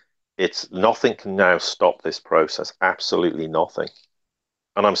driven. It's nothing can now stop this process. Absolutely nothing.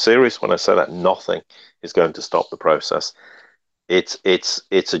 And I'm serious when I say that nothing is going to stop the process. It's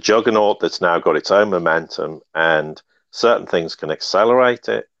a juggernaut that's now got its own momentum, and certain things can accelerate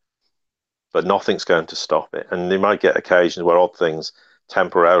it, but nothing's going to stop it. And you might get occasions where odd things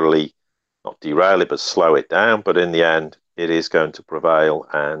temporarily not derail it, but slow it down. But in the end, it is going to prevail,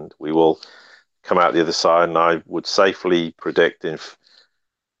 and we will come out the other side. And I would safely predict in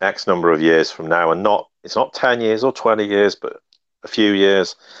X number of years from now, and it's not 10 years or 20 years, but a few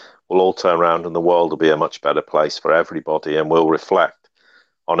years, we'll all turn around and the world will be a much better place for everybody. And we'll reflect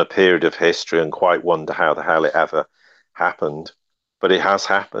on a period of history and quite wonder how the hell it ever happened. But it has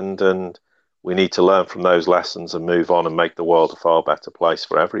happened, and we need to learn from those lessons and move on and make the world a far better place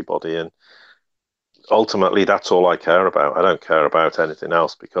for everybody. And ultimately, that's all I care about. I don't care about anything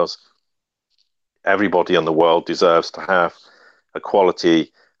else, because everybody in the world deserves to have a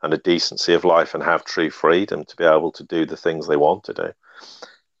quality and a decency of life and have true freedom to be able to do the things they want to do,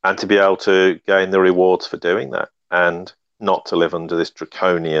 and to be able to gain the rewards for doing that, and not to live under this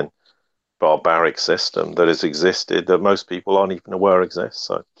draconian, barbaric system that has existed that most people aren't even aware exists.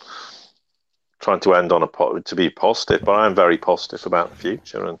 So trying to end on to be positive, but I'm very positive about the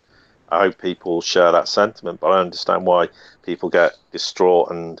future, and I hope people share that sentiment. But I understand why people get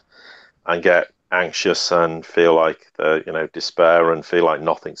distraught and get anxious and feel like despair and feel like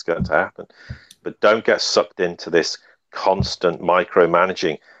nothing's going to happen. But don't get sucked into this constant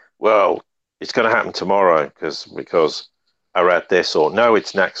micromanaging. Well, it's going to happen tomorrow because I read this, or no,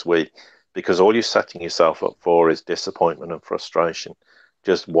 it's next week, because all you're setting yourself up for is disappointment and frustration.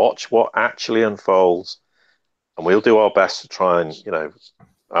 Just watch what actually unfolds, and we'll do our best to try and,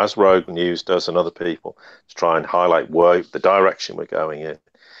 as Rogue News does and other people, to try and highlight the direction we're going in.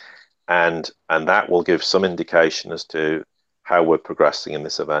 And that will give some indication as to how we're progressing in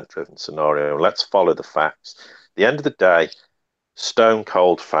this event-driven scenario. Let's follow the facts. At the end of the day, stone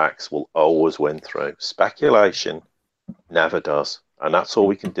cold facts will always win through. Speculation never does. And that's all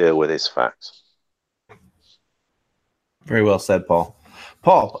we can deal with is facts. Very well said, Paul.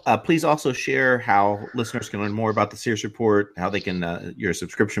 Paul, please also share how listeners can learn more about the Sirius Report, how they can, your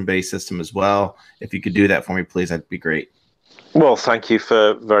subscription-based system as well. If you could do that for me, please, that'd be great. Well, thank you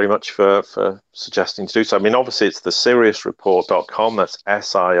very much for suggesting to do so. I mean, obviously, it's the SiriusReport.com. That's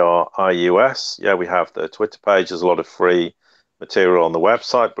SIRIUS. Yeah, we have the Twitter page. There's a lot of free material on the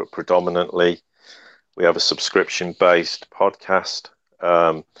website, but predominantly we have a subscription-based podcast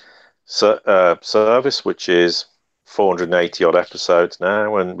service, which is 480 odd episodes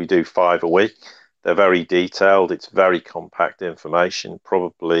now, and we do 5 a week. They're very detailed. It's very compact information.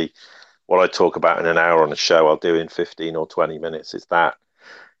 Probably what I talk about in an hour on a show, I'll do in 15 or 20 minutes. It's that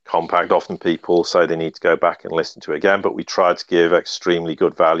compact. Often people say they need to go back and listen to it again, but we try to give extremely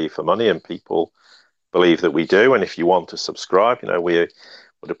good value for money, and people believe that we do. And if you want to subscribe, we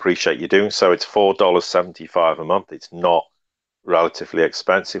would appreciate you doing so. It's $4.75 a month. It's not relatively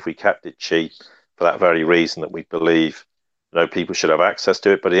expensive. We kept it cheap for that very reason, that we believe people should have access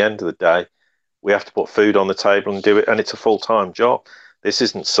to it. But at the end of the day, we have to put food on the table and do it, and it's a full-time job. This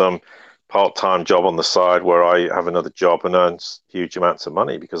isn't some part-time job on the side where I have another job and earn huge amounts of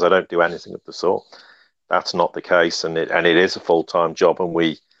money, because I don't do anything of the sort. That's not the case, and it is a full-time job, and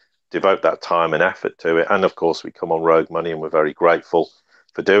we devote that time and effort to it. And of course, we come on Rogue Money, and we're very grateful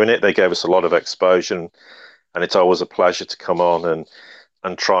for doing it. They gave us a lot of exposure, and it's always a pleasure to come on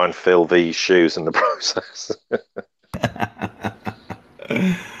and try and fill these shoes in the process.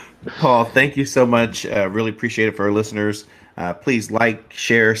 Paul, thank you so much. Really appreciate it for our listeners. Please like,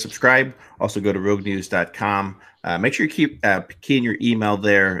 share, subscribe. Also go to roguenews.com. Make sure you keep keying your email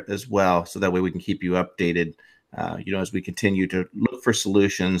there as well, so that way we can keep you updated, as we continue to look for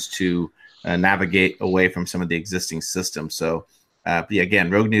solutions to navigate away from some of the existing systems. So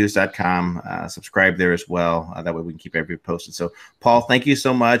again, roguenews.com, subscribe there as well. That way we can keep everybody posted. So Paul, thank you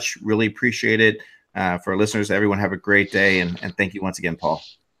so much. Really appreciate it. For our listeners, everyone have a great day. And thank you once again, Paul.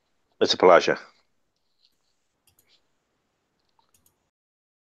 It's a pleasure.